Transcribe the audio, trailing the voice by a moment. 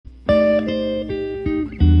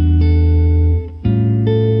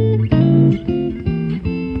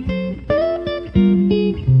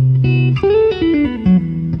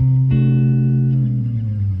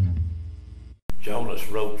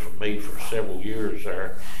years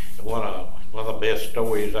there. One of the best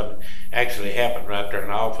stories that actually happened right there in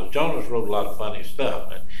the office. Jonas wrote a lot of funny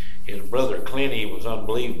stuff. And his brother Clinty was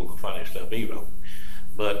unbelievable funny stuff he wrote.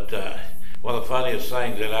 But one of the funniest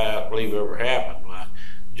things that I believe ever happened was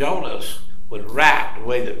Jonas would write the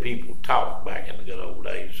way that people talked back in the good old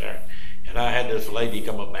days there. And I had this lady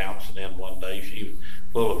come up bouncing in one day. She was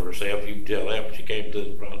full of herself. You can tell that when she came to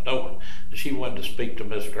the front door. And she wanted to speak to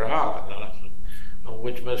Mr. Holland. And I said, well,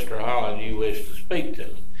 which Mr. Holland do you wish to speak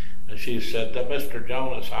to? And she said, Mr.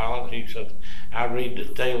 Jonas Holland. She said, I read the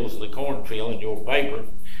Tales of the Cornfield in your paper.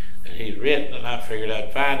 And he's written, and I figured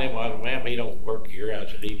I'd find him. I said, ma'am, he don't work here. I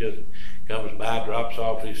said, he just comes by, drops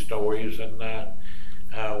off his stories, and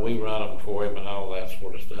we run them for him and all that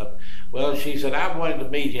sort of stuff. Well, she said, I wanted to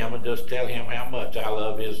meet him and just tell him how much I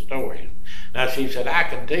love his stories. Now, she said, I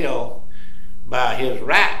can tell by his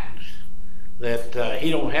writings that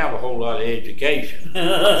he don't have a whole lot of education. And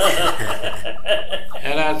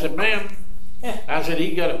I said, ma'am, I said,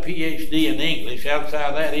 he got a PhD in English.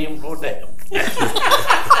 Outside that, he don't know damn.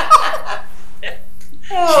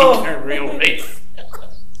 She turned real red.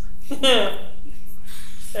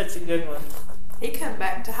 That's a good one. He come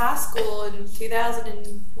back to high school in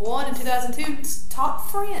 2001 and 2002 and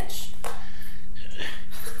taught French.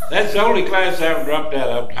 That's the only class I ever dropped out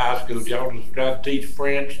of in high school. Jonas was trying to teach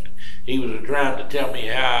French. He was trying to tell me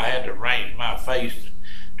how I had to arrange my face to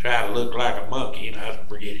try to look like a monkey, and I said,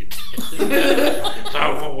 forget it. It's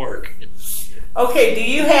not gonna work. Okay, do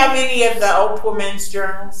you have any of the old poor man's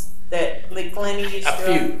journals that Clinty used to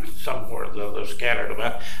A few, somewhere they're scattered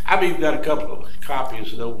about. I've even got a couple of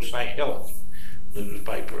copies of the old St. Helens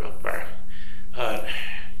newspaper up there.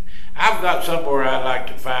 I've got somewhere I'd like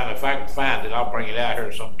to find. If I can find it, I'll bring it out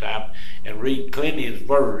here sometime and read Clinty's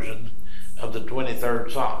version of the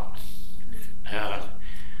 23rd Psalm. The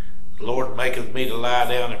Lord maketh me to lie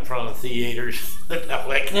down in front of theaters.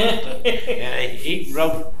 And he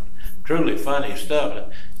wrote truly funny stuff.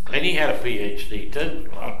 Clinty had a PhD too.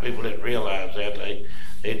 A lot of people didn't realize that.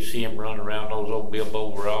 They'd see him running around those old bib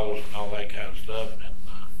overalls and all that kind of stuff. And,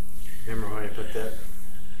 remember when he put that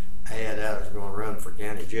ad out, he was going to run for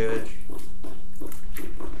county judge?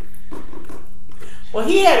 Well,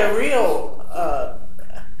 he had a real, how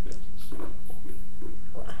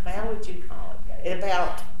would you call it,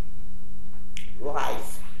 about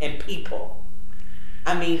life and people.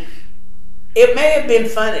 I mean, it may have been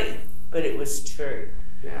funny, but it was true.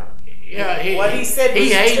 Yeah. Yeah, what he said he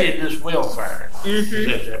was hated this welfare.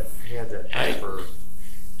 Mm-hmm. He had that paper.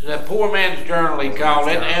 The Poor Man's Journal, he called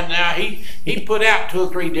it, and now he put out 2 or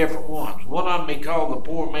 3 different ones. One of them he called the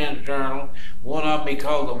Poor Man's Journal, one of them he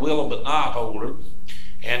called the Will but Not Holder,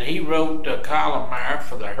 and he wrote a column there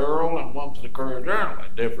for the Herald and one for the Courier Journal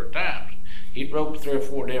at different times. He wrote 3 or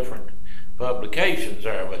 4 different publications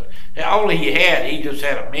there, but all he had, he just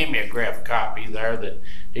had a mimeograph copy there that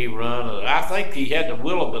he run. I think he had the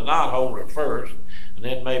Will but Not Holder first, and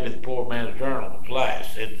then maybe the Poor Man's Journal was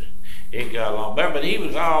last. It got along better, but he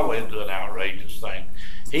was always doing outrageous things.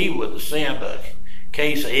 He would send a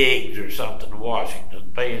case of eggs or something to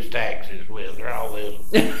Washington, pay his taxes with, or all this.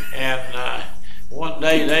 And one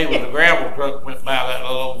day a gravel truck went by that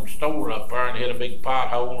little old store up there and hit a big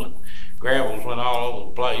pothole, and gravels went all over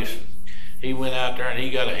the place. He went out there and he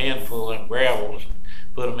got a handful of them gravels,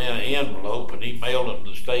 put them in an envelope, and he mailed them to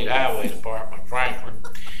the State Highway Department, Franklin.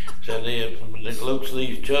 Said, from the looks of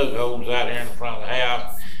these chug holes out here in the front of the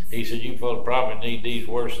house, he said, you folks probably need these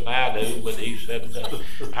worse than I do, but he said,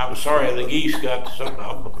 I'm sorry the geese got to some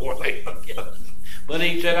of them before they forget. But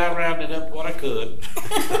he said, I rounded up what I could.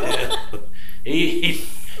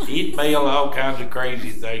 He'd mail all kinds of crazy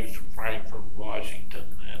things from Frankfort,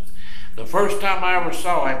 Washington. And the first time I ever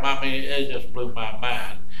saw him, I mean, it just blew my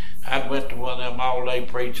mind. I went to one of them all-day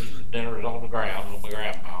preaching dinners on the ground with my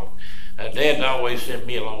grandpa. Dad always sent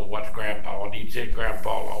me along to watch Grandpa, and he'd send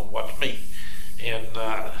Grandpa along to watch me. And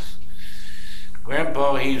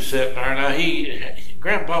Grandpa, he was sitting there. Now,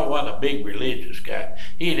 Grandpa wasn't a big religious guy.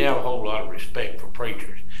 He didn't have a whole lot of respect for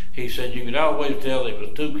preachers. He said you could always tell there was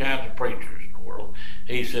 2 kinds of preachers in the world.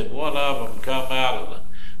 He said one of them come out of the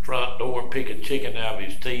front door picking chicken out of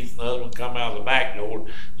his teeth, and the other one come out of the back door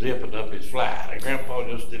zipping up his fly. And Grandpa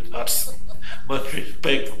just did not much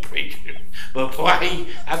respect for preachers. But I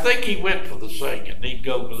think he went for the singing. He'd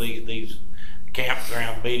go to these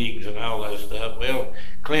campground meetings and all that stuff. Well,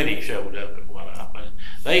 Clinty showed up at one of them.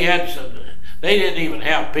 They had some. They didn't even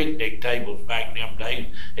have picnic tables back in them days.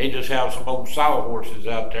 They just have some old sawhorses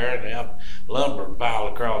out there, and they have lumber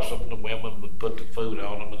piled across them. The women would put the food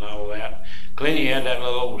on them and all that. Clinty had that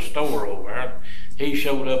little old store over there. He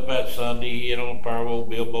showed up that Sunday. He had on a pair of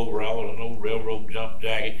old Bill overalls and an old railroad jump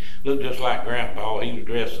jacket. Looked just like Grandpa. He was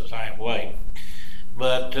dressed the same way.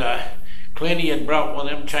 But Clinty had brought one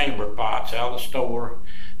of them chamber pots out of the store.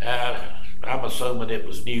 I'm assuming it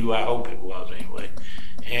was new. I hope it was anyway.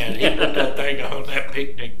 And he put that thing on that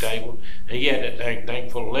picnic table. And he had that thing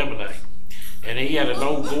full of lemonade. And he had an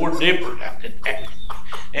old gourd dipper down in there.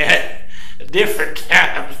 And at different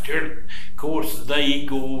times during the course of the day, he'd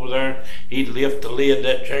go over there, he'd lift the lid of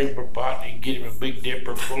that chamber pot, and he'd get him a big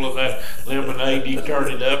dipper full of that lemonade. He'd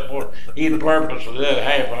turn it up, or he'd purposely let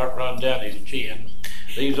half of it run down his chin.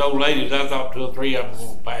 These old ladies, I thought 2 or 3 of them were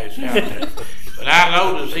going to pass out there. But I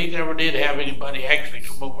noticed he never did have anybody actually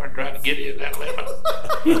come over and try to get in that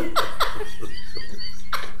lemon.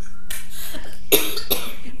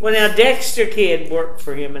 Well, now Dexter Kidd worked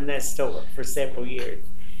for him in that store for several years.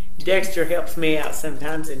 Dexter helps me out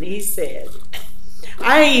sometimes, and he said,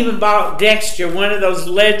 I even bought Dexter one of those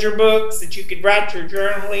ledger books that you could write your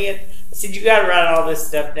journal in. I said, you got to write all this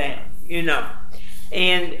stuff down, you know.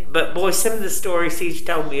 But boy, some of the stories he's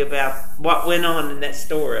told me about what went on in that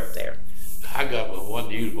store up there. I got one of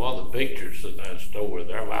the pictures in that store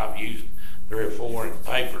there. I've used 3 or 4 in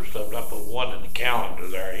paper and stuff. I put one in the calendar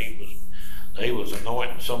there. He was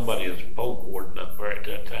anointing somebody as a poke warden up there at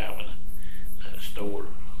that time in that store.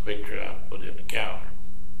 Picture I put in the calendar.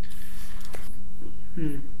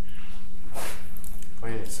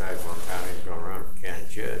 Clinty decided one time he was going to run for county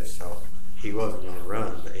judge, so he wasn't going to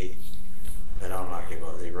run, but he bet on like he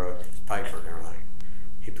was. He wrote his paper and everything.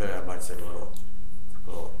 He put out a bunch of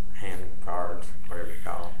little hand cards, whatever you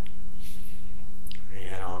call them. And he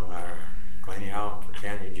had on there, Clinty on for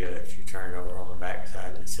county judge. He turned over on the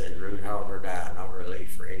backside and said, Root Harbor died, no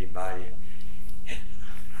relief for anybody.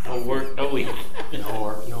 No work, no eat. No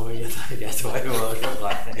work, no eat. That's the way it was.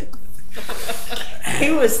 Like. He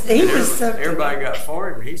was something. Everybody got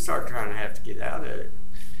for him. He started trying to have to get out of it.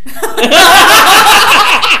 He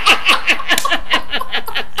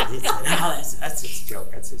said, "Oh, that's his joke.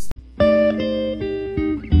 That's his